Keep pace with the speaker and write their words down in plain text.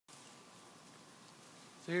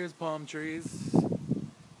So here's palm trees.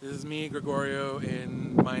 This is me, Gregorio,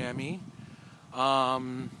 in Miami. I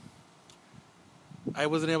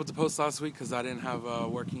wasn't able to post last week because I didn't have a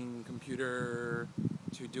working computer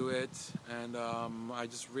to do it, and I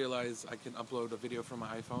just realized I can upload a video from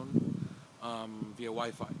my iPhone via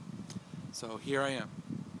Wi-Fi. So here I am,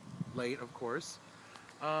 late of course,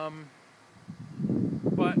 but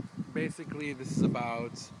basically this is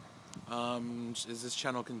about is this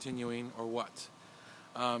channel continuing or what?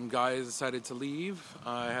 Guys decided to leave.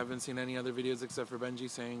 I haven't seen any other videos except for Benji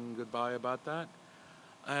saying goodbye about that.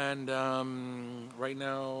 And right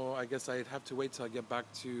now, I guess I'd have to wait till I get back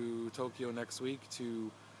to Tokyo next week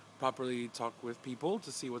to properly talk with people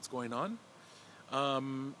to see what's going on. I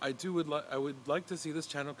would like to see this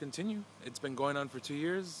channel continue. It's been going on for 2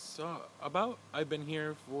 years. I've been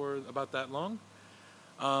here for about that long.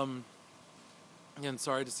 Again,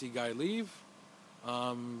 sorry to see Guy leave.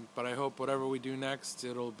 But I hope whatever we do next,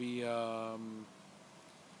 it'll be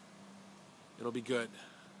good.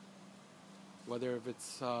 Whether if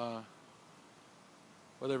it's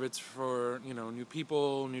for new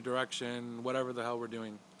people, new direction, whatever the hell we're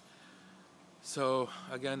doing. So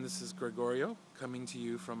again, this is Gregorio coming to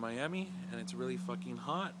you from Miami, and it's really fucking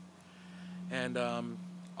hot. And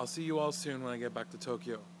I'll see you all soon when I get back to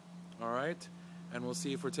Tokyo. All right, and we'll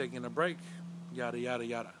see if we're taking a break. Yada yada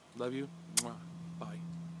yada. Love you. Mwah. Bye.